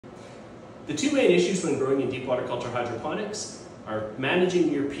The two main issues when growing in deep water culture hydroponics are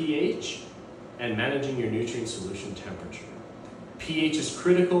managing your pH and managing your nutrient solution temperature. pH is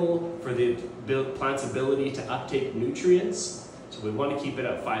critical for the plant's ability to uptake nutrients, so we want to keep it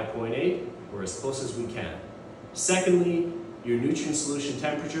at 5.8 or as close as we can. Secondly, your nutrient solution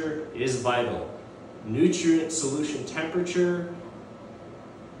temperature is vital. Nutrient solution temperature,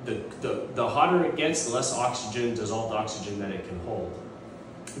 the hotter it gets, the less oxygen, dissolved oxygen that it can hold.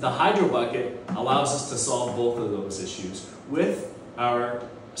 The HydroBucket allows us to solve both of those issues with our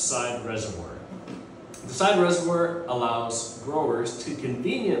side reservoir. The side reservoir allows growers to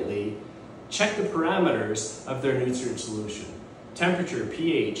conveniently check the parameters of their nutrient solution. Temperature,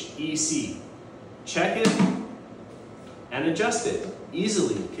 pH, EC. Check it and adjust it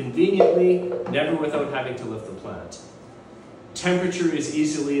easily, conveniently, never without having to lift the plant. Temperature is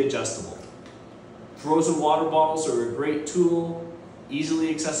easily adjustable. Frozen water bottles are a great tool, easily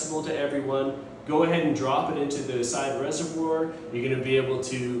accessible to everyone. Go ahead and drop it into the side reservoir. You're going to be able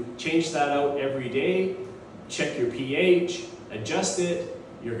to change that out every day, check your pH, adjust it.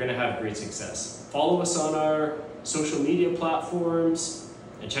 You're going to have great success. Follow us on our social media platforms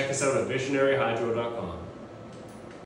and check us out at visionaryhydro.com.